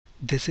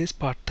This is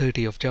part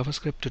 30 of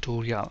JavaScript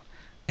tutorial.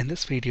 In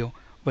this video,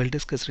 we'll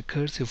discuss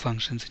recursive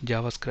functions in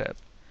JavaScript.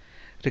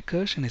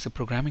 Recursion is a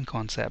programming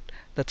concept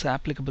that's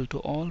applicable to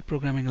all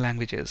programming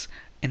languages,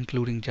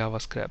 including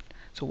JavaScript.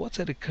 So what's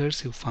a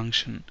recursive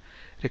function?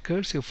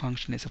 Recursive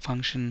function is a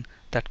function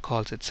that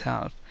calls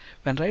itself.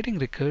 When writing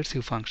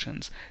recursive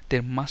functions,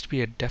 there must be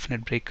a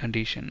definite break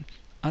condition.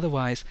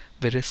 Otherwise,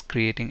 we risk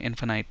creating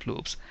infinite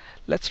loops.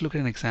 Let's look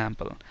at an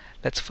example.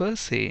 Let's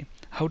first say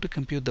how to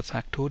compute the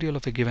factorial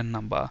of a given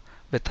number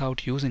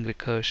without using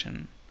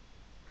recursion.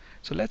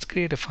 So let's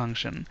create a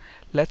function.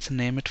 Let's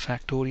name it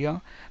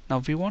factorial. Now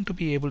we want to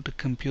be able to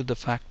compute the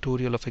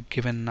factorial of a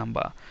given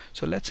number.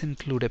 So let's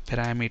include a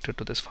parameter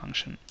to this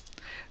function.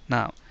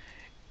 Now,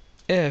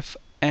 if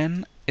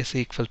n is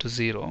equal to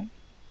 0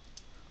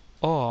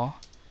 or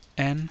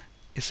n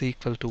is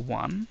equal to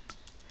 1,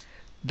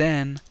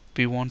 then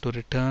we want to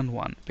return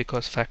 1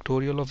 because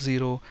factorial of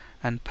 0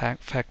 and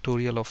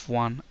factorial of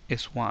 1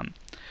 is 1.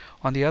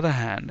 On the other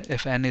hand,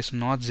 if n is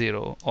not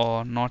 0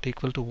 or not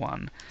equal to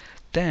 1,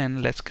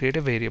 then let's create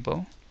a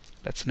variable.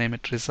 Let's name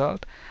it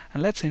result,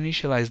 and let's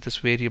initialize this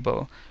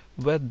variable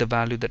with the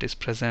value that is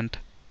present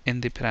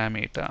in the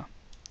parameter.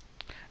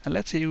 And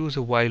let's use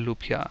a while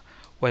loop here.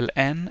 While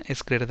n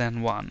is greater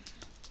than 1,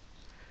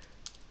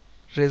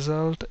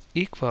 result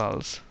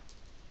equals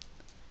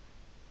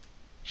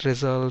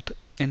result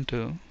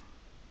into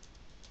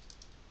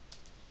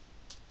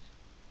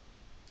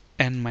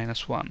n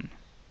minus 1.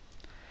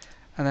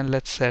 And then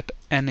let's set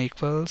n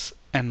equals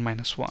n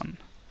minus 1.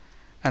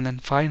 And then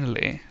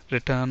finally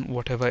return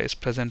whatever is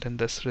present in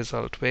this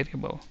result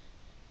variable.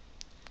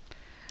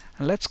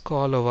 And let's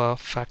call our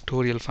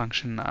factorial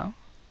function now.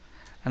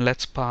 And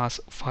let's pass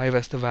 5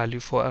 as the value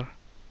for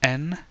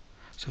n.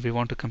 So we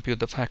want to compute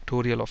the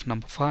factorial of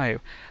number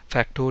 5.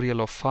 Factorial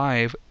of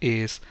 5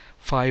 is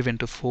 5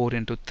 into 4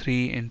 into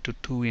 3 into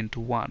 2 into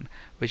 1,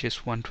 which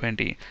is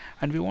 120.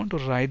 And we want to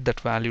write that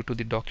value to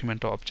the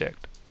document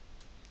object.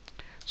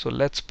 So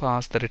let's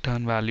pass the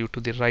return value to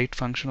the write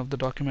function of the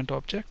document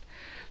object.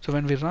 So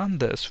when we run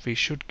this, we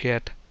should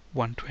get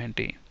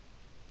 120.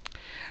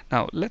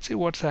 Now let's see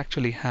what's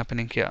actually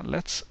happening here.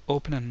 Let's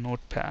open a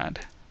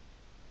notepad.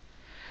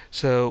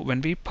 So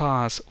when we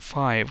pass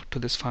 5 to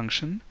this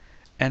function,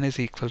 n is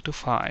equal to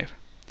 5.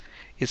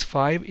 Is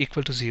 5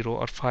 equal to 0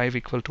 or 5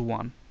 equal to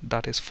 1?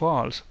 That is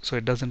false, so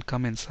it doesn't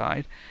come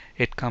inside.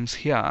 It comes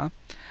here,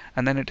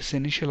 and then it is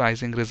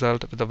initializing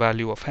result with the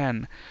value of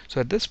n.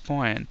 So at this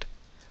point,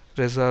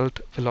 result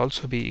will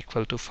also be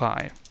equal to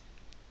 5.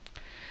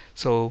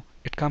 So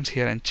it comes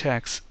here and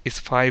checks, is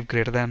 5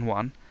 greater than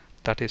 1?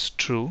 That is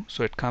true,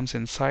 so it comes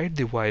inside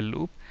the while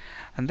loop.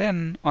 And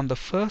then on the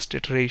first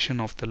iteration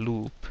of the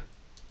loop,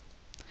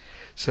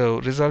 so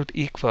result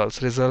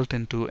equals result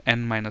into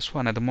n minus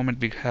 1. At the moment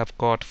we have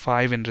got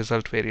 5 in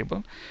result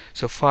variable.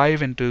 So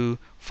 5 into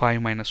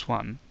 5 minus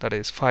 1, that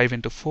is 5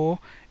 into 4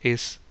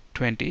 is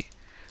 20.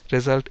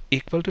 Result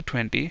equal to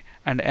 20,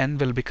 and n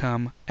will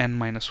become n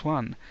minus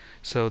 1.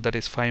 So that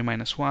is 5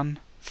 minus 1,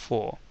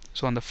 4.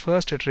 So on the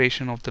first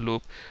iteration of the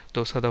loop,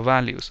 those are the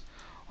values.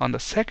 On the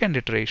second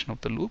iteration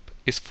of the loop,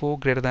 is 4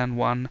 greater than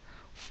 1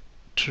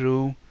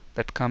 true?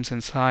 That comes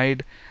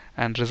inside,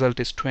 and result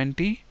is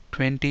 20.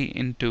 20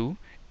 into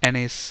n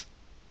is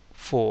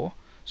 4,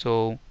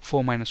 so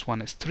 4 minus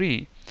 1 is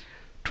 3.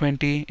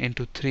 20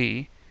 into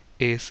 3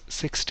 is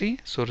 60,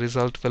 so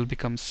result will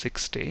become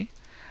 60,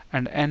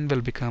 and n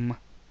will become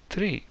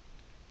 3.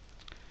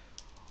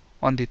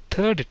 On the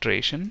third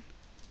iteration,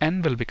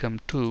 n will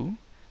become 2,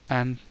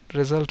 and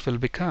result will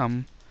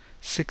become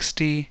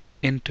 60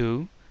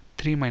 into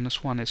 3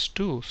 minus 1 is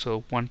 2,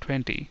 so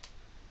 120.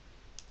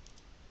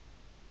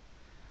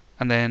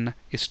 And then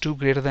is 2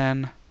 greater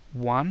than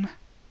 1?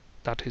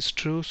 That is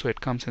true, so it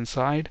comes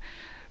inside.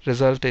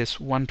 Result is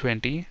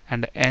 120,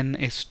 and n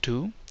is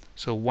 2,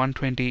 so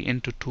 120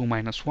 into 2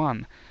 minus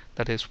 1,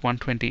 that is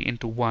 120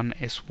 into 1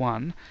 is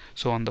 1.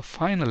 So on the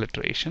final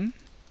iteration,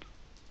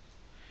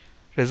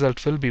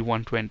 result will be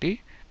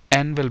 120,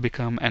 n will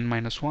become n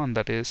minus 1,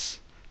 that is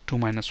 2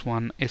 minus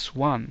 1 is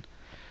 1.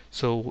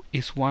 So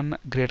is 1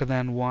 greater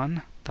than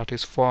 1? That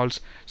is false,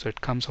 so it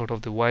comes out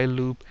of the while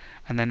loop,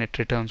 and then it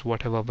returns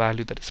whatever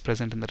value that is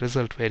present in the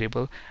result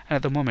variable. And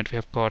at the moment we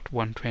have got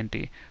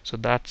 120, so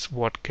that's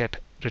what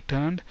get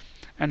returned,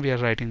 and we are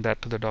writing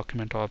that to the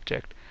document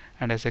object,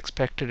 and as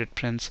expected it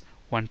prints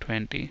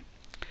 120.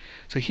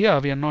 So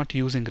here we are not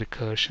using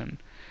recursion.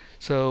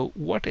 So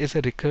what is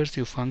a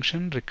recursive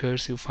function?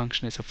 Recursive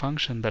function is a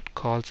function that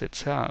calls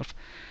itself.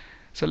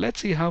 So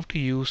let's see how to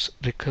use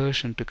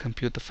recursion to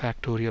compute the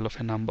factorial of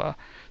a number.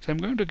 So I'm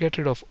going to get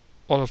rid of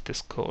all of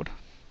this code.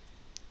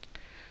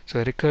 So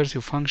a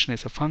recursive function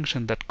is a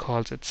function that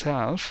calls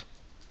itself,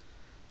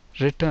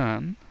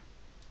 return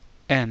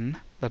n,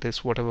 that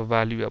is whatever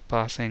value you are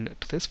passing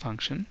to this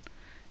function,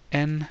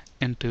 n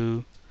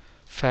into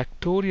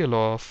factorial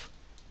of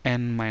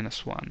n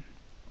minus 1.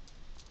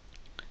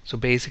 So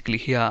basically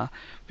here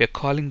we are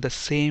calling the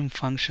same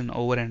function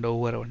over and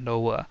over and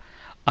over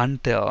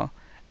until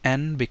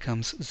n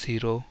becomes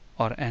 0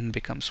 or n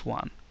becomes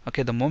 1.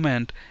 Okay, the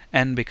moment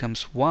n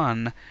becomes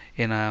 1,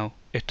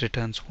 it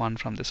returns 1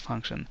 from this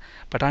function.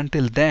 But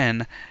until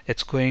then,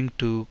 it's going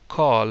to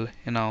call,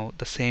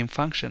 the same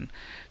function.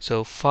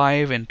 So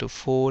 5 into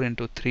 4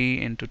 into 3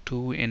 into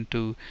 2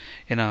 into,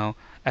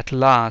 at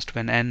last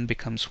when n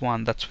becomes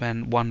 1, that's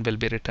when 1 will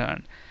be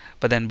returned.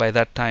 But then by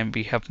that time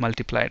we have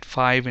multiplied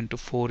 5 into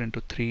 4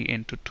 into 3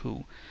 into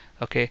 2.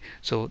 Okay,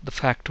 so the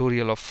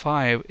factorial of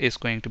 5 is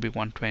going to be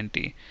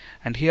 120.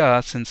 And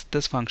here, since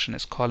this function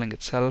is calling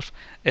itself,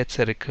 it's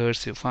a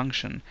recursive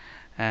function,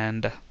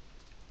 and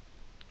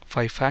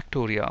 5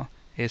 factorial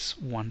is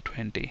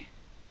 120.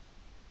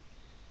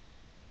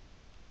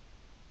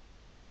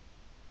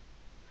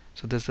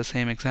 So this is the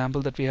same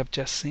example that we have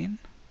just seen.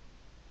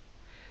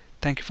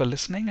 Thank you for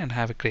listening and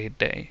have a great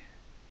day.